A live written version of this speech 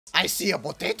I see a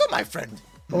potato, my friend.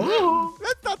 Oh.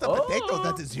 That's not the potato.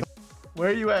 That is you. Where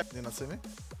are you at? You not see me?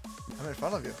 I'm in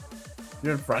front of you.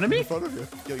 You're in front of me? In front of you.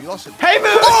 Yo, you lost it. Hey,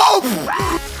 Moose!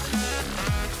 Oh!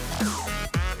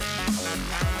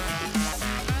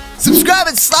 Subscribe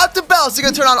and slap the bell so you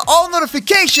can turn on all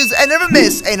notifications and never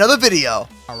miss another video.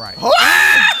 All right.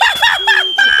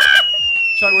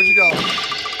 Shark, whered you go?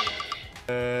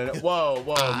 Whoa,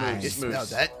 You Moose. smell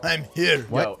that? I'm here.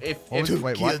 What? Yo, if To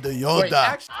Wait, kill what? the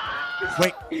Yoda.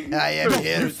 Wait. I am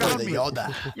here for found the me.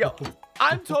 Yoda. yo,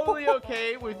 I'm totally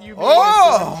okay with you being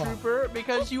Oh! a stormtrooper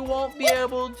because you won't be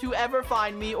able to ever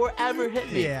find me or ever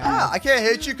hit me. Yeah. Ah, I can't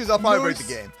hit you because I'll probably break Moose.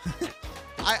 the game.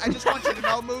 I just want you to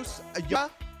know, Moose. Yoda,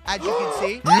 as you can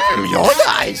see. Yoda,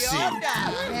 I see.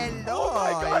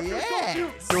 Hello.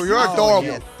 Yes. Yo, you're adorable.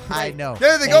 Yes, I know.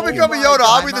 Yeah, they go become a my Yoda. God,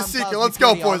 I'll be my the mom secret. calls Let's me go,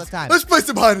 pretty all boys. the time. Let's play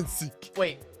some hide and seek.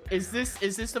 Wait, is this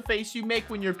the face you make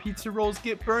when your pizza rolls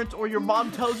get burnt or your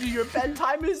mom tells you your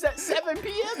bedtime is at 7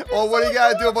 p.m.? Or what do you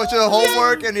gotta do a bunch of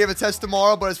homework and you have a test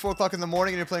tomorrow, but it's 4 o'clock in the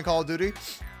morning and you're playing Call of Duty?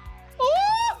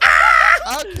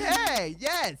 Okay.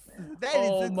 Yes. That is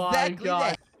Oh my exactly God.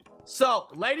 that. So,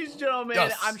 ladies and gentlemen,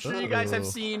 Yes. I'm sure you guys have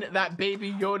seen that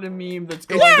Baby Yoda meme that's It's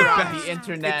going the around best. the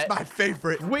internet. It's my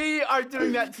favorite. We are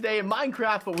doing that today in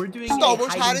Minecraft, but we're doing Star a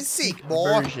Wars hide and seek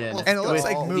boy. version And it looks with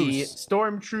like the Moose.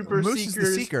 Stormtrooper Moose is the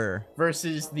Seekers seeker.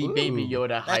 versus the Baby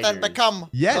Yoda Let them hiders. become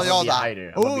Yes. the I'm gonna be a Yoda. hider.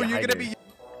 I'm Oh, gonna you're be a gonna be.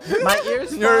 hider. My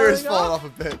ears Your ear's falling falling off.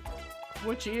 off a bit.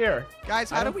 Which ear?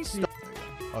 Guys, I how do don't we see-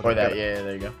 start? Or that, yeah,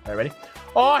 there you go. All right, ready?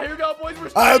 Oh, here we go, boys. We're I'm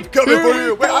starting. coming for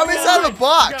you. Wait, I'm Here we inside go. the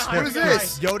box. Yeah, What is yeah.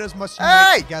 this? Yodas must Hey!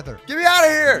 unite together. Get me out of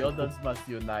here. Yodas must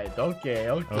unite. Okay.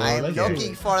 I'm let's do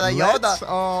looking it. for the Let's- Yoda.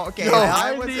 Oh, okay. Yo. I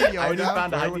I was a already Yoda.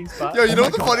 found a hiding spot. Yo, you know Oh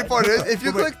what the my funny God. part is? If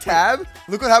you Wait. click tab,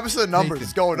 look what happens to the numbers. Nathan.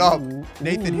 It's going up.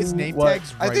 Nathan, his name What?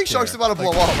 tag's I right think Shark's there. about to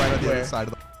blow Like, up. right on the Where? other side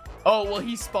of the. Oh,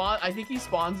 well, I think he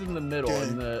spawns in the middle. Dude,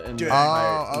 In the dude.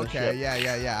 fire, Oh, in the okay.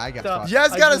 ship. Yeah. I got So- spot. You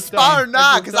guys I got a just spot or done.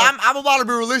 not? I Because just I'm about to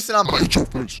be releasing. I'm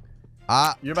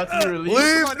You're about to be released.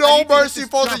 leave on, I no need to hit mercy this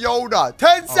for the jump. Yoda.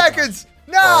 10 seconds.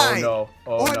 9. Oh, no. Oh,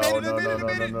 Oh, I no, made it, no, I made no, it, I no,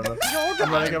 made no, it. no, no. Yoda,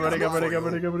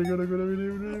 I'm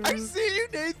running. I see you,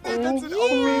 Nathan. That's an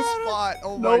Oh, OP spot.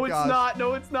 Oh my No, gosh. it's not.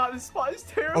 No, it's not. This spot is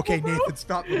terrible. Okay, bro. Nathan,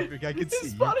 stop moving. I can This see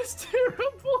you. spot is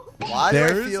terrible. Why do I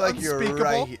There's feel like you're unspeakable.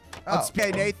 right here? Oh.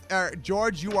 Okay, Nathan,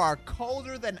 George, you are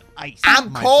colder than ice.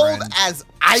 I'm my cold friend. as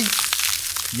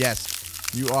ice. Yes,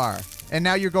 you are. And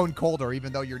now you're going colder,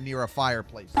 even though you're near a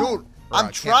fireplace. Dude, Or I'm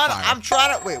a trying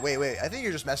campfire. to wait. I think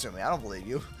you're just messing with me. I don't believe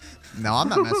you. No, I'm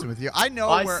not messing with you. I know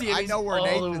I where see it. I know where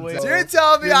He's all the Nathan's way at. So you're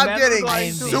telling me You're I'm never getting going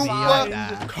to super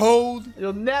find- cold?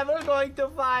 You're never going to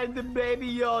find the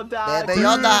Baby Yoda. Baby Dude,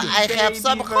 Yoda, the I have baby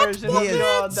some hot version of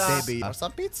Yes, Yoda. baby. Or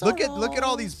some pizza. Look at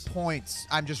all these points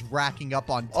I'm just racking up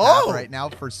on tab Oh. right now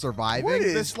for surviving. What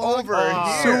is this long. over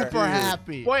here? Super Dude.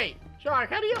 happy. Wait,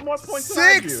 Shark, how do you have more points than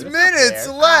I do? 6 That's not minutes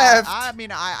fair. left. I mean,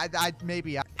 I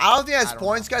maybe. I don't think that's I don't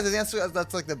points, guys. I think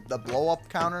that's like the blow up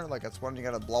counter. Like that's when you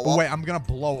gotta blow Oh, up. wait, I'm gonna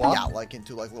blow up. Yeah, like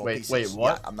into like little Wait, pieces. wait,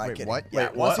 what? Yeah, I'm not Wait, kidding. what? Yeah,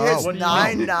 Wait, once what? it hits What do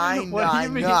you mean?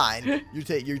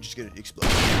 9999, you're just gonna explode.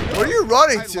 What are you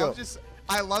running to?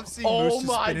 I love seeing Oh Moose just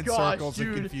my spin in gosh, circles in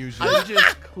dude. confusion. I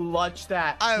just clutched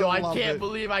that. I Yo, I love can't it.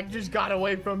 believe I just got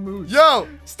away from Moose. Yo,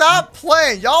 stop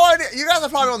playing. You guys are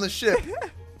probably on the ship.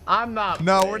 I'm not.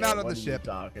 No, playing. we're not on What the are you ship.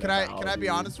 talking Can about, I be dude?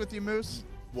 honest with you, Moose?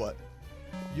 What?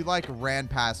 You like ran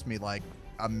past me like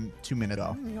 2 minutes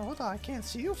ago. Yoda, I can't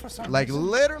see you for some Like reason.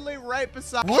 literally right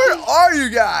beside. Where are you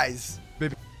guys?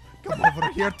 Baby, come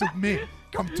over here to me.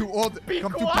 Come to Be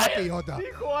Come quiet. to Papi Yoda.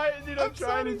 Be quiet, dude. I'm I'm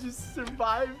trying sorry. to just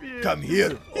survive here. Come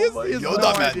here. He has, my he has Yoda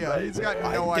no man. idea. He's got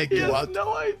I no take He you idea. has out.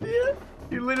 no idea.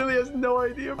 He literally has no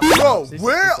idea. Bro, Stay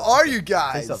where still, are you stay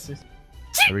guys? still, stay still.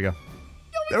 There we go.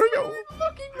 There we go.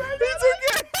 Looking right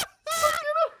It's at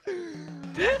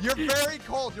okay. You're very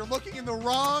cold. You're looking in the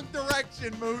wrong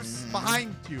direction, Moose.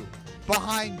 Behind you.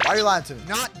 Behind you. Why are you lying to me?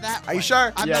 Not that Are way. you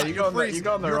sure? I'm Yeah, not. you're You're going the- freezing. you're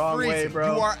going the You're wrong way, freezing.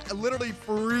 bro. You are literally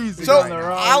freezing. So right the now.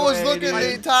 wrong I was way, looking dude.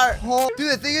 the entire.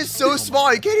 Dude, the thing is so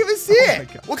small, you can't even see Oh my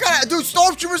it. God. What kind of dude?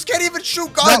 Stormtroopers can't even shoot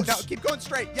No, guns. no, keep going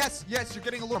straight. Yes, yes, you're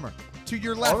getting a little warmer. To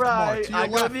your left, All right, more. To your I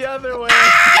go left. the other way.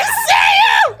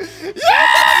 I see you.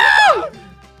 Yeah!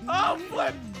 Oh,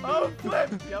 flip. Oh, flip.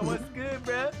 Yo, what's good,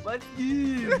 bro? What's good?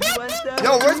 You want some?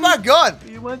 Yo, where's my gun?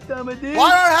 You want some of this? Why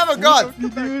don't I have a gun?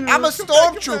 Dude, I'm a Come back,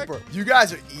 come stormtrooper. You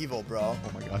guys are evil, bro. Oh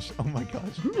my gosh. Oh my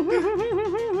gosh.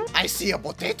 I see a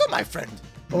potato, my friend.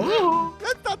 Oh,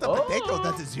 That's not the Oh. potato.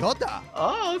 That is Yoda.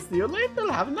 oh, see you later.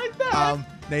 Have a nice day.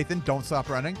 Nathan, don't stop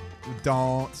running.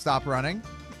 Don't stop running.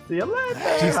 See you later.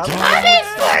 Just Have a keep nice Coming day.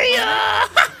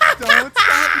 for you. Don't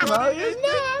stop No, running. you're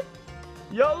not.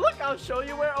 Yo, look, I'll show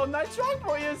you where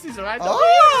 09SHARKBOY is. He's right there.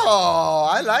 Oh,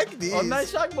 I like these.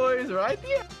 09SHARKBOY is right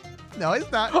here. No, it's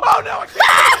not. Oh, no, I can't.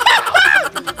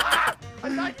 I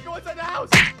thought I could go inside the house.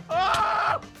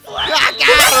 Oh, I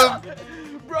got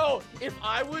him. Bro, if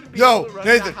I would be Yo, able to run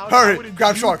Nathan, in that house, hurry. I would've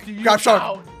Grab juked Shark. you Grab Shark.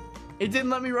 out. It didn't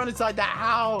let me run inside that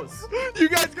house. You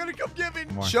guys gonna come get me?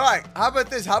 Shark, how about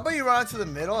this? How about you run into the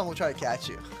middle and we'll try to catch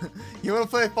you? You want to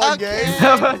play a fun game?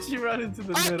 How about you run into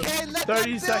the middle? Okay, let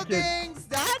 30 the seconds. buildings.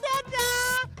 Da, da,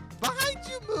 da. Behind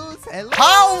you, Moose. Hello.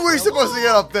 How are we supposed to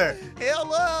get up there?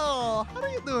 Hello. How are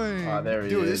you doing? Oh, there he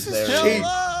Dude, is. this is there he cheap. is.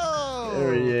 Hello.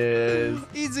 There he is.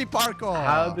 Easy parkour.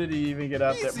 How did he even get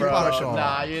up there, Easy bro? parkour.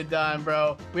 Nah, you're done,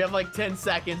 bro. We have like 10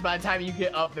 seconds. By the time you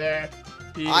get up there,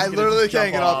 he's I gonna literally just jump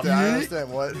can't get up off. there. I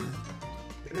understand what.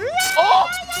 Oh!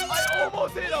 I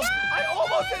almost hit him! I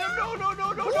almost hit him! No, no,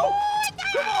 no, no, no!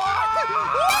 Come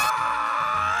on!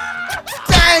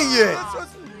 Dang it!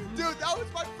 Dude, that was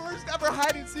my first ever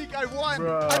hide and seek. I won.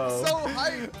 Bro. I'm so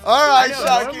hyped. All right, I know,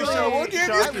 Sharky, normally so we'll give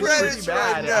Shark you is credits pretty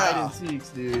right bad at now. hide and seeks,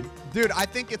 dude. Dude, I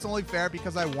think it's only fair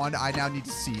because I won. I now need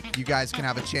to seek. You guys can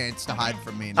have a chance to hide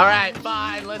from me now. All right,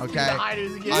 fine. Let's do the Okay.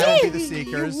 hiders again. I will be the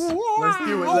seekers. Let's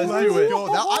do it. Oh, Let's do it. go.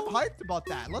 Now, I'm hyped about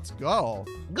that. Let's go.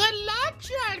 Good luck,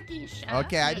 Sharky Shark.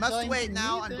 Okay, I You're must going wait to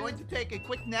now. need I'm them. going to take a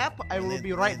quick nap. I will Nathan,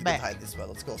 be right Nathan, back. Hide this way.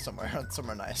 Let's go somewhere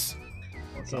nice.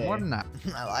 Somewhere not.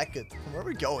 I like it. Where are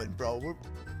we going, bro?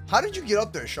 How did you get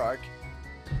up there, Shark?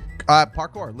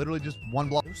 Parkour. Literally just one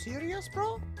block. You serious,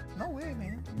 bro? No way,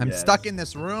 man. I'm Yes. stuck in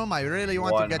this room. I really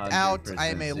want to get out. I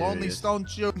am a 100% lonely serious. stone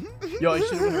shoe. Yo, I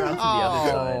should have went around to the other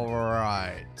side. All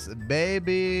right.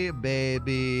 Baby,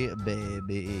 baby,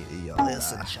 baby.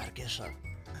 Listen, Sharky Shark.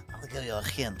 I'll give you a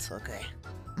hint, okay?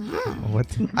 What?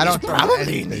 I don't trust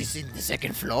Probably in anything. the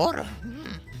second floor.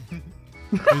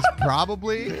 There's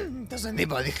probably. Does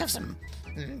anybody have some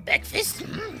breakfast?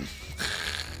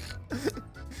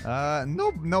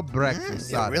 No breakfast. You're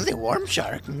sorry. really warm,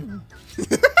 Shark.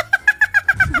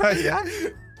 Yeah.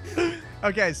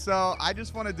 Okay, so I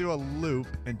just want to do a loop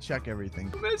and check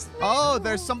everything. Oh,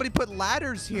 there's somebody put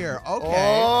ladders here. Okay.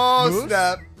 Oh, Moose?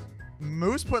 snap.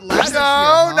 Moose put ladders No, here.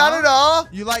 Huh? not at all.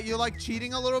 You like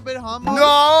cheating a little bit, huh? Moose? No,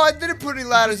 I didn't put any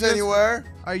ladders Just- anywhere.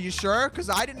 Are you sure? Because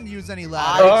I didn't use any I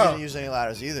ladders. didn't use any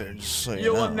ladders either. Just so you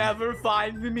You know. will never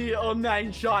find me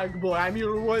 09SHARKBOY. I'm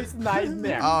your worst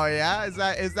nightmare. Oh yeah, is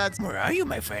that? Where are you,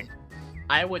 my friend?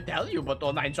 I would tell you, but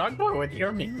 09SHARKBOY would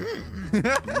hear me.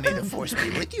 May the force be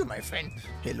with you, my friend.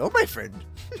 Hello, my friend.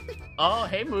 Oh,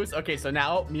 hey, Moose. Okay, so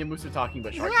now me and Moose are talking,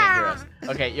 but Shark can't hear us.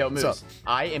 Okay, yo, Moose. What's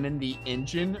I am in the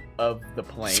engine of the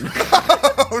plane.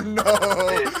 Oh no.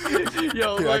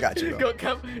 Yo, Here, I look, got you, bro.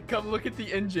 come look at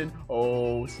the engine.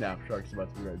 Oh, snap. Shark's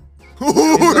about to be red.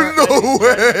 Oh, no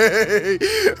way.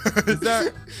 Is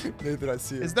there? Nathan, I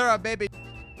see you. Is there a baby?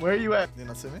 Where are you at? You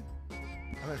not see me?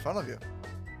 I'm in front of you.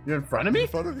 You're in front of I'm me? in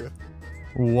front of you.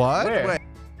 What? Where? Wait.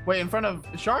 Wait, in front of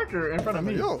Shark or in front of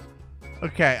me? Yo.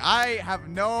 Okay, I have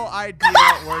no idea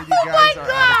where you guys are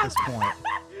at this point.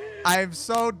 I am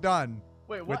so done.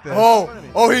 Wait, With what? this.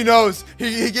 Oh, he knows.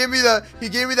 He gave me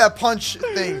that punch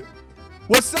thing.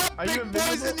 What's up, Are you big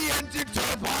boys invisible? in the engine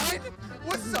turbine?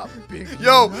 What's up, big?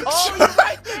 Yo. Oh, you're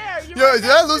right there. You're Yo, right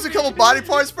did I lose a couple body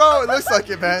parts, bro? It looks like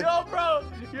it, man. Yo, bro,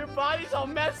 your body's all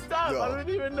messed up. Yo. I don't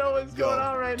even know what's going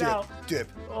on right dip, now. Dip.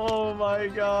 Oh my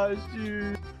gosh,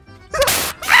 dude.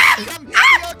 I'm here.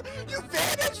 You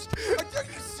vanished. Are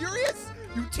you serious?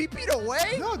 You TP'd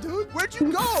away? No, dude. Where'd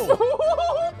you go?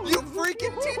 You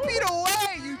freaking TP'd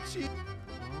away. You cheat.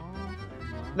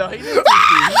 No, he didn't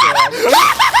TP.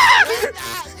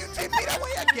 You TP'd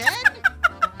away again?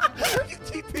 You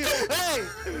TP'd away.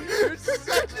 You're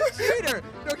such a cheater.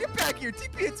 No, get back here.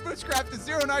 TP and MooseCraft is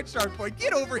 09SHARKBOY.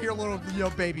 Get over here, little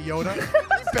baby Yoda.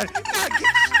 You better get back here.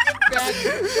 What do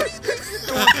you think you're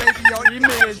doing, baby Yoda? 3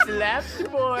 minutes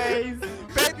left, boys.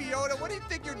 Baby Yoda, what do you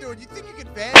think you're doing? You think you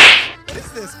can vanish? What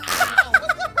is this? Ow,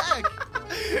 what the heck?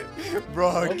 Bro,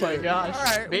 Oh my gosh. All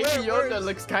right, Baby where Yoda is-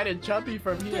 looks kind of chubby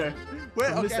from here.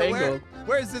 From this Okay, angle.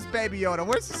 where's this Baby Yoda?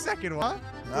 Where's the second one?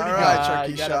 All You right,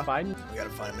 gotta Sharkeisha. find. We gotta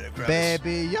find him in a crevice.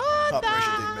 Baby Operation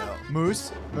Yoda. Dig Metal.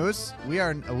 Moose,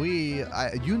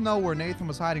 you know where Nathan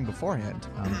was hiding beforehand.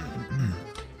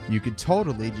 You could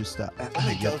totally just.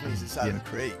 He tells me he's inside of a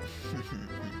crate.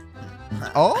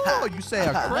 Oh, you say a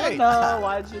I don't crate. know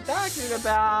what you're talking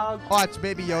about. Watch,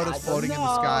 Baby I Yoda's don't floating in the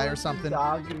know sky what or you're something.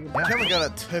 talking about. Can we get a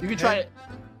tip? You can try it.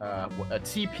 A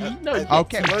TP? No, you can't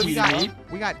Okay, TP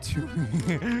we got two.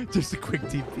 Just a quick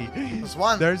TP. There's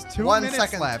one. There's 2 1 minutes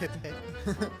second left. tip.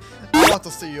 I want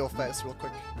to see your face real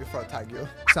quick before I tag you.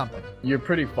 Something. You're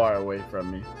pretty far away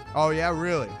from me. Oh yeah,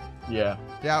 really? Yeah.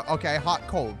 Yeah, okay, hot,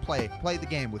 cold. Play the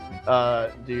game with me.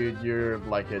 Dude, you're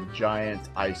like a giant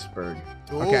iceberg.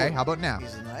 Okay, how about now?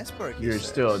 He's an iceberg. You're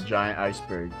still a giant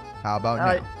iceberg. How about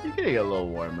now? You're getting a little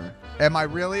warmer. Am I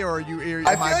really, or are you?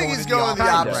 I feel like he's going the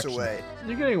opposite direction? way.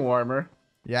 You're getting warmer.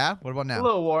 Yeah. What about A now?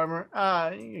 little warmer.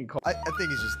 You're getting cold. I think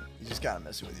he's just kind of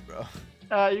messing with you,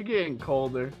 bro. You're getting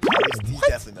colder. He's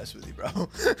definitely messing with you,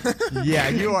 bro. Yeah,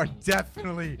 you are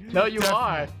definitely. No, you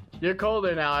are. You're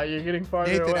colder now. You're getting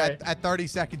farther Nathan, away. at 30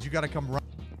 seconds, you gotta come run.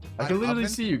 I can literally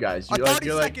see you guys. At You're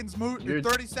 30 like, seconds, Moose.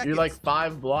 30 seconds. You're like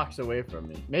 5 blocks away from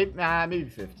me. Maybe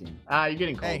 15. You're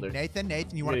getting Hey, colder. Nathan,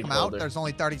 you want to Getting come colder. out? There's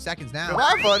only 30 seconds now. Come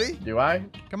on, buddy. Do I?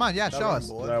 Come on, yeah, show us.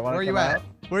 boy. Do I wanna Where are you come at? out?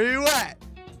 Where are you at?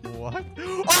 What?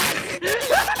 Oh,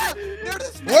 there it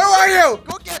is. Where are you?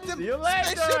 Go get them. See you later.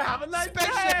 Spaceship. Have a nice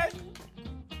Spaceship. day.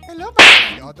 Hello,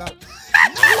 my Yoda.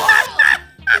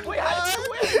 Wait, how did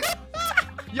you win?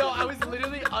 Yo, I was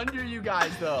literally under you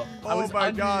guys, though. I Oh was my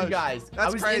under gosh. you guys. That's I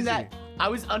was crazy. in that. I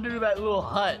was under that little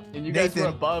hut, and you guys Nathan. were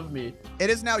above me. It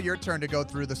is now your turn to go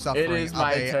through the suffering It is of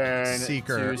my a turn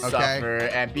seeker, to okay? suffer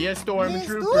and be a stormtrooper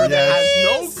do that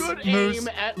has this. no good Moose, aim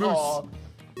at Moose. all.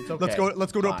 It's okay.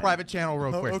 Let's go to a Fine. private channel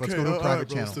real quick. Let's go to a private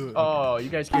channel. Oh, you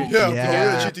guys can. Yeah, Yeah. bro.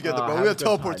 We're gonna cheat together, bro. We're have gonna a good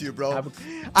teleport time. to you, bro. Have a-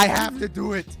 I have to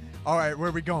do it. All right, where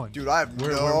are we going? Dude, I have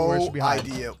Where no should we hide?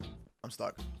 idea. I'm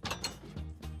stuck.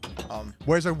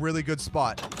 Where's a really good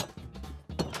spot?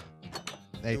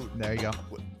 Hey, Dude. there you go.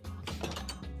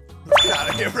 Get out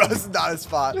of here, bro. This is not a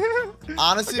spot.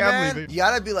 Honestly, Okay, I'm man, leaving. you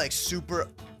gotta be like super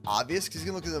obvious because he's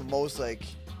gonna look at the most like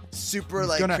super He's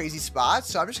like gonna- crazy spots.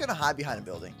 So I'm just gonna hide behind a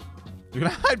building. You're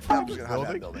gonna hide I'm from just the gonna hide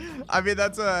behind a building. building. I mean,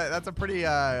 that's a pretty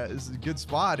good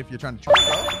spot if you're trying to. Try.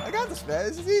 Bro, I got this, man.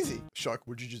 This is easy. Shark,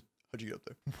 how'd you get up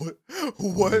there? What?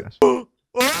 What? Oh,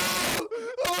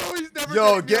 oh, he's never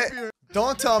Yo, getting me up get. here.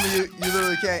 Don't tell me you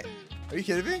literally can't. Are you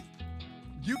kidding me?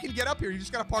 You can get up here. You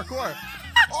just gotta parkour.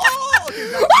 Oh,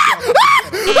 okay, now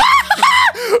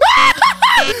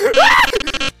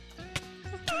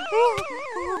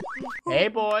Hey,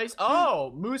 boys.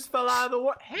 Oh, Moose fell out of the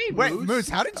water. Hey, Wait, Moose. Moose,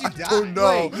 how did you die? Oh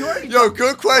no. Wait, you already Yo,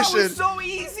 good That question. was so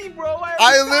easy, bro.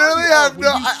 I literally have no.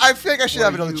 Were I think I should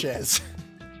have were another you- chance.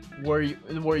 Were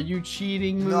you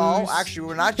cheating, Moose? No, actually,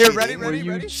 we're not Here, cheating. ready? Were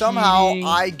you Somehow cheating?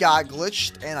 I got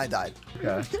glitched and I died.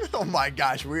 Okay. Oh my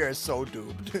gosh, we are so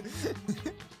doomed.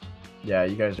 Yeah,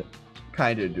 you guys are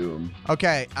kind of doomed.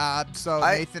 Okay, so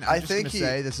Nathan, I I'm just think gonna he-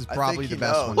 say this is I probably think the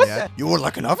he best knows. one yet. You were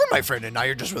like an oven, my friend, and now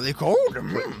you're just really cold.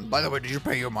 By the way, did you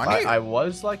pay your money? I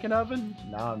was like an oven.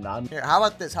 Now I'm not. Here, how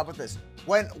about this? How about this?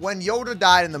 When Yoda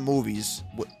died in the movies,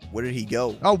 where did he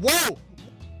go? Oh, whoa!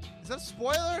 Is that a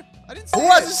spoiler? I didn't see Who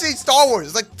it. hasn't seen Star Wars?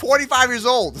 It's like 45 years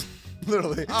old.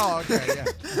 Literally. Oh, okay, yeah.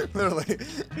 Literally.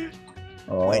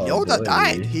 Oh, When Yoda buddy.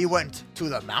 died, he went to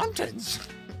the mountains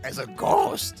as a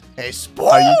ghost. A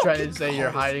spook. Are you trying to say you're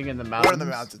hiding in the We're mountains? in the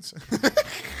mountains.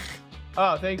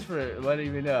 Oh, thanks for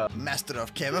letting me know. Master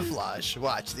of camouflage.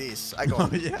 Watch this. I go. Oh,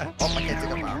 yeah. Oh, I can't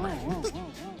take a armor.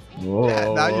 Whoa,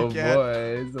 Yeah, now you can.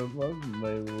 boys, I'm on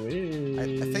my way.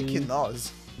 I think he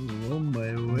knows. I'm on my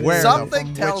way. Where, though? Something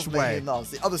From tells which me way? he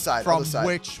knows. The other side. From other side.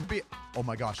 which? Oh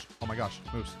my gosh! Oh my gosh!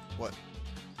 Moose, What?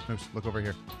 Moose, look over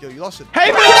here. Yo, you lost it.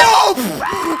 Hey,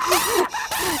 man!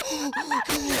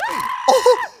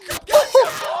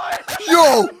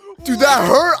 Yo, dude, that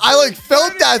hurt. I like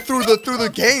felt that through the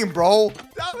game, bro.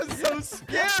 That was so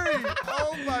scary!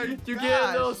 Oh my god! You get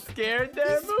a little scared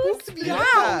there, Moose?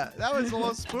 Yeah, that was a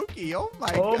little spooky. Oh my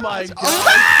god! Oh my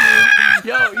gosh. god.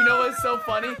 Yo, you know what's so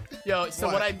funny? Yo, so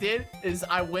What? what I did is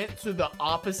I went to the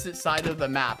opposite side of the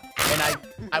map. And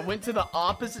I went to the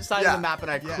opposite side of Yeah, the map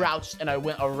and I yeah. crouched and I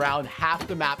went around half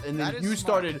the map and That then is you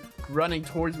smart. started running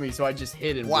towards me, so I just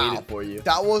hid and Wow. waited for you.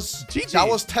 That was GG.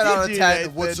 10 out of GG,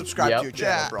 10. Would Nathan. subscribe Yep. to your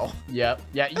channel, Yeah. bro. Yep.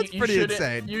 Yeah, That's you pretty shouldn't,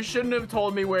 insane. You shouldn't have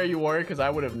told me where you were because I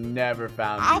would have never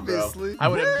found you, Obviously. bro. I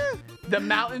would have. The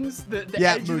mountains, the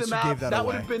Yeah, edge Moose, of the you map, gave that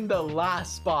would away. have been the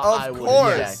last spot Of I would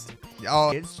course. have checked.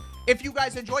 Oh. If you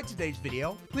guys enjoyed today's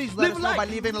video, please let Leave us a know like. by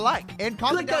leaving a like and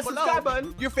comment Click down that below subscribe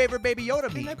button. your favorite Baby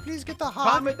Yoda meme. please get the hug?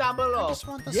 Comment down below.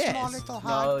 want the Yes. small little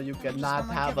No, you cannot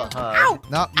wanna have give a it- hug.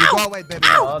 No, you go away, Baby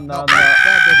Oh, Yoda. no, no.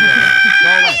 Bad Baby Yoda. Go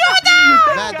away. Thank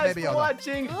you Bad guys Baby for Yoda.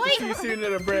 watching. See you soon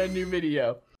in a brand new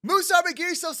video. Moose Army, get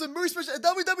yourself some Moose merch at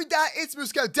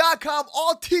www.itsmoosecraft.com.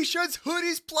 All t-shirts,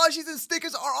 hoodies, plushies, and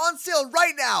stickers are on sale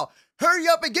right now. Hurry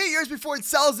up and get yours before it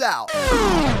sells out.